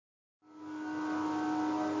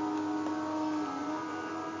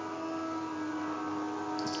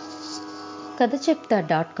కథ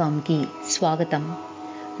చెప్తా.comకి స్వాగతం.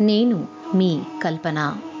 నేను మీ కల్పన.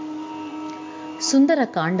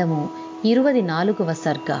 సుందరకాండము 24వ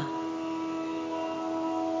సర్గ.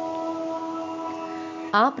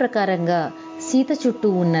 ఆ ప్రకారంగా సీత చుట్టూ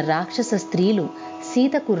ఉన్న రాక్షస స్త్రీలు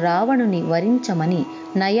సీతకు రావణుని వరించమని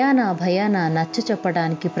నయానా భయానా నచ్చ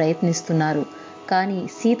చెప్పడానికి ప్రయత్నిస్తున్నారు. కానీ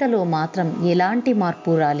సీతలో మాత్రం ఎలాంటి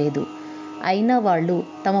మార్పు రాలేదు. అయినా వాళ్ళు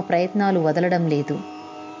తమ ప్రయత్నాలు వదలడం లేదు.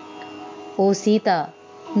 ఓ సీత,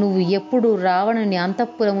 నువ్వు ఎప్పుడు రావణుని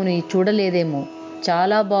అంతఃపురముని చూడలేదేమో.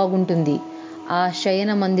 చాలా బాగుంటుంది. ఆ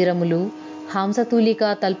శయన మందిరములు, హంసతూలికా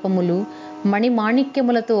తల్పములు,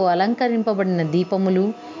 మణిమాణిక్యములతో అలంకరింపబడిన దీపములు,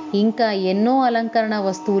 ఇంకా ఎన్నో అలంకరణ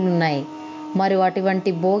వస్తువులున్నాయి. మరి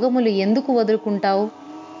అటువంటి భోగములు ఎందుకు వదులుకుంటావు?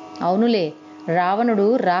 అవునులే, రావణుడు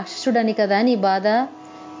రాక్షసుడని కదా నీ బాధ.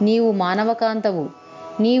 నీవు మానవకాంతవు.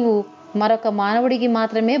 నీవు మరొక మానవుడికి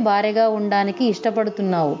మాత్రమే భార్యగా ఉండడానికి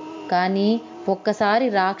ఇష్టపడుతున్నావు. కానీ ఒక్కసారి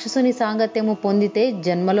రాక్షసుని సాంగత్యము పొందితే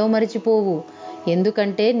జన్మలో మరిచిపోవు.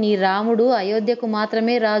 ఎందుకంటే నీ రాముడు అయోధ్యకు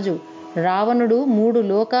మాత్రమే రాజు, రావణుడు 3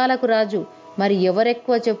 లోకాలకు రాజు. మరి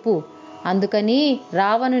ఎవరెక్కువ చెప్పు? అందుకని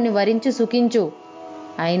రావణుని వరించి సుఖించు.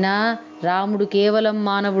 అయినా రాముడు కేవలం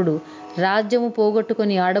మానవుడు. రాజ్యము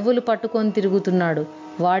పోగొట్టుకొని అడవులు పట్టుకొని తిరుగుతున్నాడు.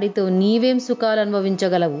 వాడితో నీవేం సుఖాలు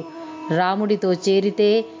అనుభవించగలవు? రాముడితో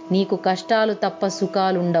చేరితే నీకు కష్టాలు తప్ప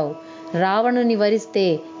సుఖాలుండవు. రావణుని వరిస్తే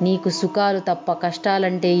నీకు సుఖాలు తప్ప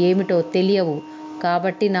కష్టాలంటే ఏమిటో తెలియవు.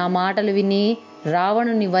 కాబట్టి నా మాటలు విని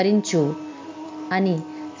రావణుని వరించు అని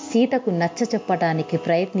సీతకు నచ్చ చెప్పటానికి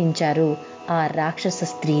ప్రయత్నించారు ఆ రాక్షస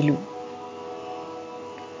స్త్రీలు.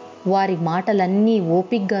 వారి మాటలన్నీ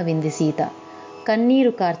ఓపిగ్గా వింది సీత.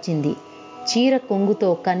 కన్నీరు కార్చింది. చీర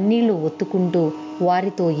కొంగుతో కన్నీళ్లు ఒత్తుకుంటూ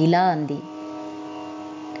వారితో ఇలా అంది.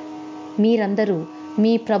 మీరందరూ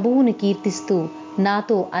మీ ప్రభువుని కీర్తిస్తూ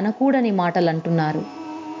నాతో అనకూడని మాటలంటున్నారు.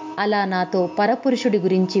 అలా నాతో పరపురుషుడి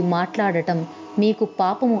గురించి మాట్లాడటం మీకు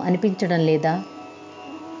పాపము అనిపించడం లేదా?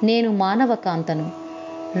 నేను మానవకాంతను.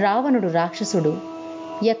 రావణుడు రాక్షసుడు.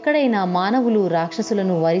 ఎక్కడైనా మానవులు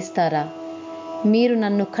రాక్షసులను వరిస్తారా? మీరు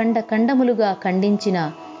నన్ను ఖండఖండములుగా ఖండించినా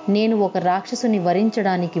నేను ఒక రాక్షసుని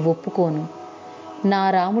వరించడానికి ఒప్పుకోను. నా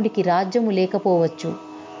రాముడికి రాజ్యము లేకపోవచ్చు,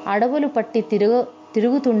 అడవులు పట్టి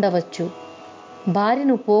తిరుగుతుండవచ్చు,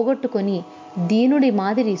 భార్యను పోగొట్టుకొని దీనుడి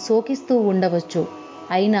మాదిరి శోకిస్తూ ఉండవచ్చు.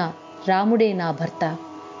 అయినా రాముడే నా భర్త,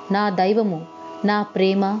 నా దైవము, నా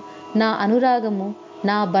ప్రేమ, నా అనురాగము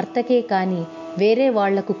నా భర్తకే కాని వేరే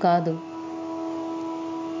వాళ్లకు కాదు.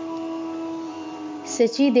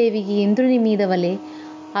 శచీదేవికి ఇంద్రుని మీద వలె,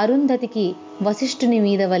 అరుంధతికి వశిష్ఠుని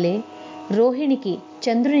మీద వలె, రోహిణికి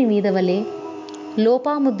చంద్రుని మీద వలె,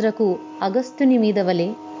 లోపాముద్రకు అగస్త్యుని మీద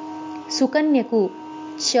వలె, సుకన్యకు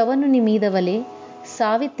చ్యవనుని మీద వలె,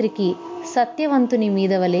 సావిత్రికి సత్యవంతుని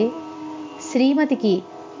మీద వలె, శ్రీమతికి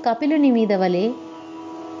కపిలుని మీద వలె,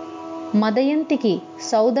 మదయంతికి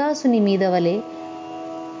సౌదాసుని మీద వలె,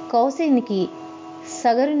 కౌశినికి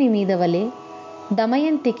సగరుని మీద వలె,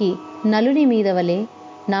 దమయంతికి నలుని మీద వలె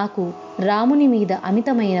నాకు రాముని మీద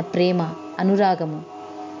అమితమైన ప్రేమ, అనురాగము.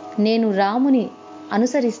 నేను రాముని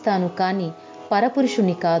అనుసరిస్తాను కానీ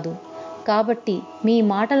పరపురుషుని కాదు. కాబట్టి మీ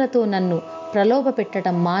మాటలతో నన్ను ప్రలోభ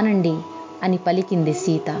పెట్టడం మానండి అని పలికింది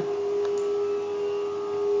సీత.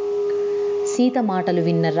 సీత మాటలు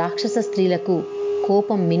విన్న రాక్షస స్త్రీలకు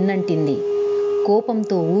కోపం మిన్నంటింది.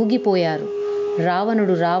 కోపంతో ఊగిపోయారు.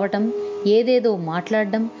 రావణుడు రావటం, ఏదేదో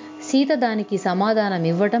మాట్లాడడం, సీత దానికి సమాధానం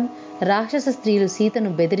ఇవ్వటం, రాక్షస స్త్రీలు సీతను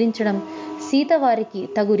బెదిరించడం, సీత వారికి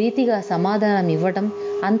తగు రీతిగా సమాధానం ఇవ్వటం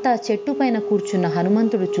అంతా చెట్టుపైన కూర్చున్న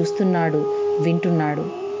హనుమంతుడు చూస్తున్నాడు, వింటున్నాడు.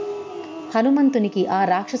 హనుమంతునికి ఆ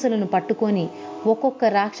రాక్షసులను పట్టుకొని ఒక్కొక్క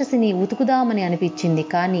రాక్షసిని ఉతుకుదామని అనిపించింది.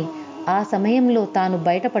 కానీ ఆ సమయంలో తాను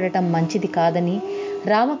బయటపడటం మంచిది కాదని,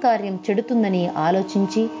 రామకార్యం చెడుతుందని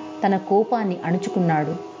ఆలోచించి తన కోపాన్ని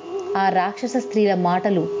అణుచుకున్నాడు. ఆ రాక్షస స్త్రీల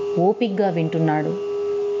మాటలు ఓపిగ్గా వింటున్నాడు.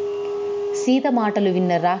 సీత మాటలు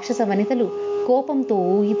విన్న రాక్షస వనితలు కోపంతో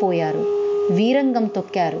ఊగిపోయారు. వీరంగం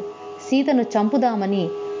తొక్కారు. సీతను చంపుదామని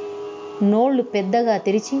నోళ్లు పెద్దగా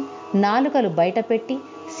తెరిచి నాలుకలు బయటపెట్టి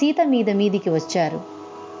సీత మీదికి వచ్చారు.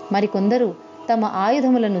 మరికొందరు తమ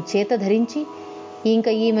ఆయుధములను చేత ధరించి, ఇంక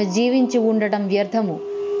ఈమె జీవించి ఉండటం వ్యర్థము,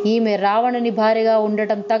 ఈమె రావణుని భార్యగా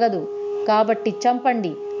ఉండటం తగదు, కాబట్టి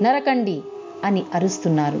చంపండి, నరకండి అని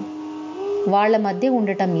అరుస్తున్నారు. వాళ్ల మధ్య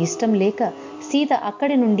ఉండటం ఇష్టం లేక సీత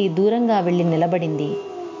అక్కడి నుండి దూరంగా వెళ్ళి నిలబడింది.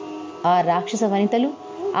 ఆ రాక్షస వనితలు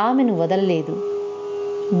ఆమెను వదలలేదు.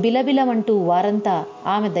 బిలబిలమంటూ వారంతా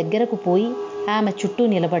ఆమె దగ్గరకు పోయి ఆమె చుట్టూ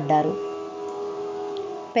నిలబడ్డారు.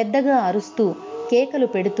 పెద్దగా అరుస్తూ కేకలు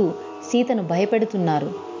పెడుతూ సీతను భయపెడుతున్నారు.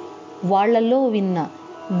 వాళ్లల్లో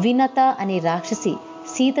వినత అనే రాక్షసి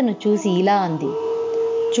సీతను చూసి ఇలా అంది.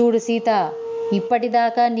 చూడు సీత,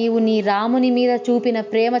 ఇప్పటిదాకా నీవు నీ రాముని మీద చూపిన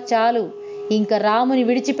ప్రేమ చాలు. ఇంక రాముని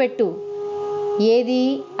విడిచిపెట్టు. ఏదీ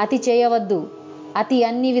అతి చేయవద్దు. అతి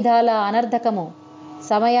అన్ని విధాల అనర్థకము.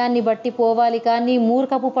 సమయాన్ని బట్టి పోవాలి కానీ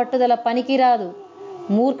మూర్ఖపు పట్టుదల పనికిరాదు.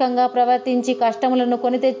 మూర్ఖంగా ప్రవర్తించి కష్టములను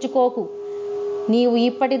కొని తెచ్చుకోకు. నీవు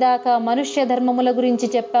ఇప్పటిదాకా మనుష్య ధర్మముల గురించి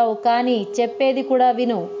చెప్పావు, కానీ చెప్పేది కూడా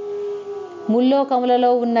విను.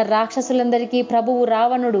 ముల్లోకములలో ఉన్న రాక్షసులందరికీ ప్రభువు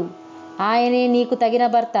రావణుడు. ఆయనే నీకు తగిన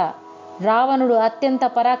భర్త. రావణుడు అత్యంత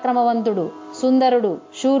పరాక్రమవంతుడు, సుందరుడు,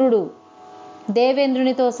 శూరుడు,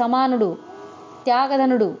 దేవేంద్రునితో సమానుడు,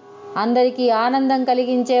 త్యాగధనుడు, అందరికీ ఆనందం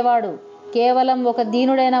కలిగించేవాడు. కేవలం ఒక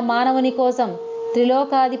దీనుడైన మానవుని కోసం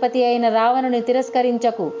త్రిలోకాధిపతి అయిన రావణుని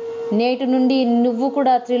తిరస్కరించకు. నేటి నుండి నువ్వు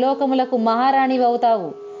కూడా త్రిలోకములకు మహారాణివి అవుతావు.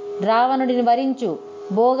 రావణుడిని వరించు,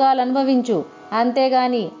 భోగాలనుభవించు.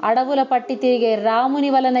 అంతేగాని అడవుల పట్టి తిరిగే రాముని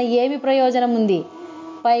వలన ఏమి ప్రయోజనం ఉంది?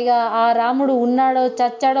 పైగా ఆ రాముడు ఉన్నాడో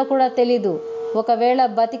చచ్చాడో కూడా తెలీదు. ఒకవేళ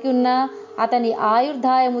బతికి ఉన్నా అతని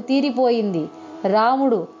ఆయుర్దాయము తీరిపోయింది.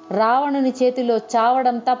 రాముడు రావణుని చేతిలో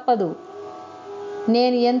చావడం తప్పదు.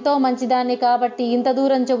 నేను ఎంతో మంచిదాన్ని కాబట్టి ఇంత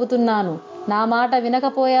దూరం చెబుతున్నాను. నా మాట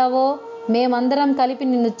వినకపోయావో మేమందరం కలిపి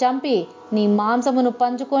నిన్ను చంపి నీ మాంసమును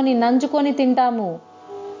పంచుకొని నంచుకొని తింటాము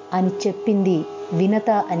అని చెప్పింది వినత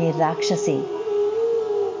అనే రాక్షసి.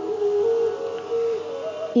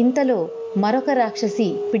 ఇంతలో మరొక రాక్షసి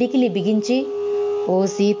పిడికిలి బిగించి, ఓ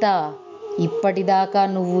సీత, ఇప్పటిదాకా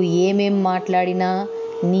నువ్వు ఏమేం మాట్లాడినా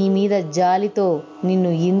నీ మీద జాలితో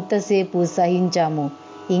నిన్ను ఇంతసేపు సహించాము.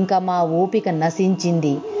 ఇంకా మా ఓపిక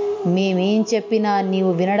నశించింది. మేమేం చెప్పినా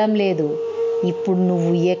నీవు వినడం లేదు. ఇప్పుడు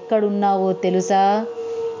నువ్వు ఎక్కడున్నావో తెలుసా?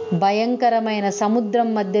 భయంకరమైన సముద్రం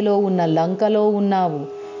మధ్యలో ఉన్న లంకలో ఉన్నావు.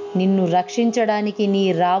 నిన్ను రక్షించడానికి నీ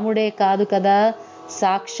రాముడే కాదు కదా,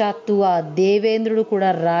 సాక్షాత్తు ఆ దేవేంద్రుడు కూడా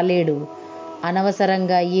రాలేడు.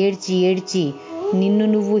 అనవసరంగా ఏడ్చి ఏడ్చి నిన్ను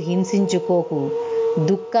నువ్వు హింసించుకోకు.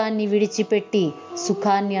 దుఃఖాన్ని విడిచిపెట్టి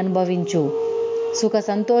సుఖాన్ని అనుభవించు. సుఖ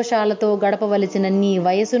సంతోషాలతో గడపవలసిన నీ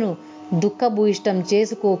వయసును దుఃఖభూయిష్టం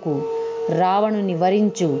చేసుకోకు. రావణుని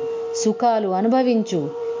వరించు, సుఖాలు అనుభవించు.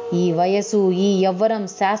 ఈ వయసు, ఈ యవ్వనం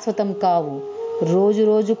శాశ్వతం కావు, రోజు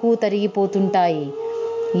రోజుకు తరిగిపోతుంటాయి.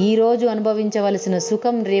 ఈరోజు అనుభవించవలసిన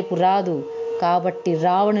సుఖం రేపు రాదు. కాబట్టి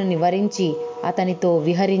రావణుని వరించి అతనితో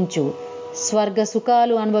విహరించు. స్వర్గ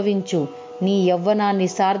సుఖాలు అనుభవించు. నీ యవ్వనాన్ని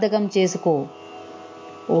సార్థకం చేసుకో.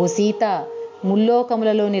 ఓ సీత,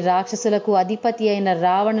 ముల్లోకములలోని రాక్షసులకు అధిపతి అయిన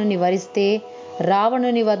రావణుని వరిస్తే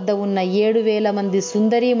రావణుని వద్ద ఉన్న 7,000 మంది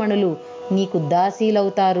సుందరీమణులు నీకు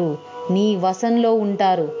దాసీలవుతారు, నీ వశంలో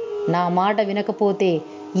ఉంటారు. నా మాట వినకపోతే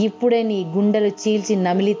ఇప్పుడే నీ గుండెలు చీల్చి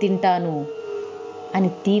నమిలి తింటాను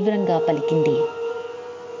అని తీవ్రంగా పలికింది.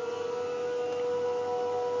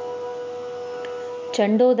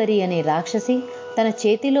 చండోదరి అనే రాక్షసి తన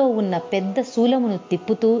చేతిలో ఉన్న పెద్ద శూలమును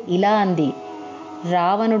తిప్పుతూ ఇలా అంది,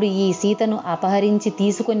 రావణుడు ఈ సీతను అపహరించి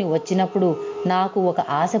తీసుకొని వచ్చినప్పుడు నాకు ఒక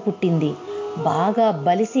ఆశ పుట్టింది. బాగా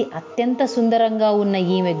బలిసి అత్యంత సుందరంగా ఉన్న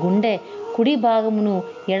ఈమె గుండె కుడి భాగమును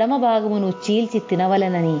ఎడమ భాగమును చీల్చి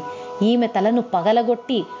తినవలనని, ఈమె తలను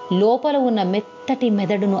పగలగొట్టి లోపల ఉన్న మెత్తటి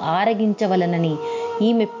మెదడును ఆరగించవలనని,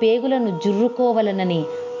 ఈమె పేగులను జుర్రుకోవలనని,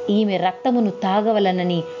 ఈమె రక్తమును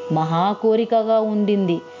తాగవలనని మహా కోరికగా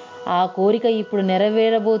ఉండింది. ఆ కోరిక ఇప్పుడు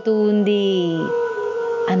నెరవేరబోతూ ఉంది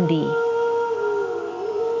అంది.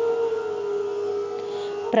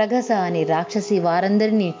 ప్రగస అనే రాక్షసి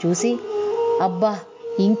వారందరినీ చూసి, అబ్బా,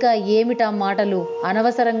 ఇంకా ఏమిటా మాటలు?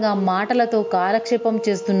 అనవసరంగా మాటలతో కాలక్షేపం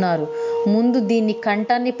చేస్తున్నారు. ముందు దీన్ని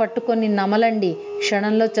కంఠాన్ని పట్టుకొని నమలండి,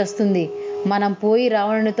 క్షణంలో చస్తుంది. మనం పోయి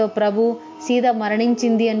రావణునితో ప్రభు, సీత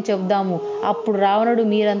మరణించింది అని చెప్దాము. అప్పుడు రావణుడు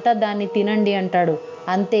మీరంతా దాన్ని తినండి అంటాడు.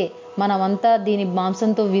 అంతే, మనమంతా దీని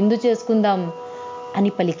మాంసంతో విందు చేసుకుందాం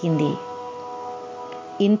అని పలికింది.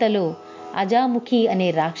 ఇంతలో అజాముఖి అనే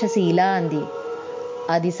రాక్షసి ఇలా అంది,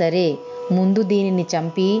 అది సరే, ముందు దీనిని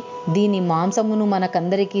చంపి దీని మాంసమును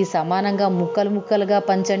మనకందరికీ సమానంగా ముక్కలు ముక్కలుగా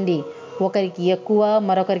పంచండి. ఒకరికి ఎక్కువ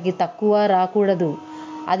మరొకరికి తక్కువ రాకూడదు.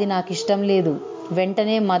 అది నాకిష్టం లేదు.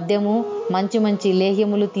 వెంటనే మద్యము, మంచి మంచి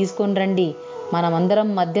లేహ్యములు తీసుకొని రండి. మనమందరం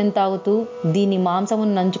మద్యం తాగుతూ దీని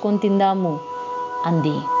మాంసమును నంచుకొని తిందాము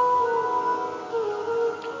అంది.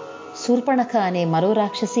 శూర్పణఖ అనే మరో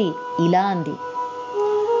రాక్షసి ఇలా అంది,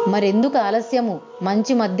 మరెందుకు ఆలస్యము?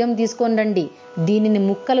 మంచి మద్యం తీసుకొని రండి. దీనిని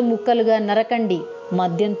ముక్కలు ముక్కలుగా నరకండి.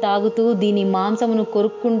 మద్యం తాగుతూ దీని మాంసమును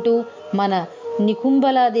కొరుక్కుంటూ మన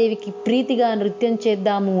నికుంభలాదేవికి ప్రీతిగా నృత్యం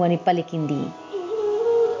చేద్దాము అని పలికింది.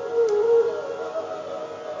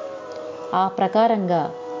 ఆ ప్రకారంగా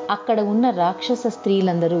అక్కడ ఉన్న రాక్షస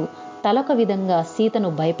స్త్రీలందరూ తలొక విధంగా సీతను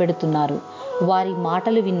భయపెడుతున్నారు. వారి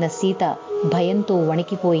మాటలు విన్న సీత భయంతో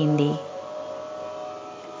వణికిపోయింది.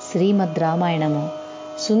 శ్రీమద్ రామాయణము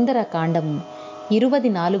సుందరకాండము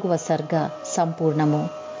 24వ సర్గ సంపూర్ణము.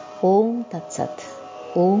 ఓం తత్సత్.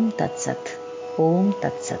 ఓం తత్సత్. ఓం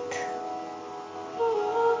తత్సత్.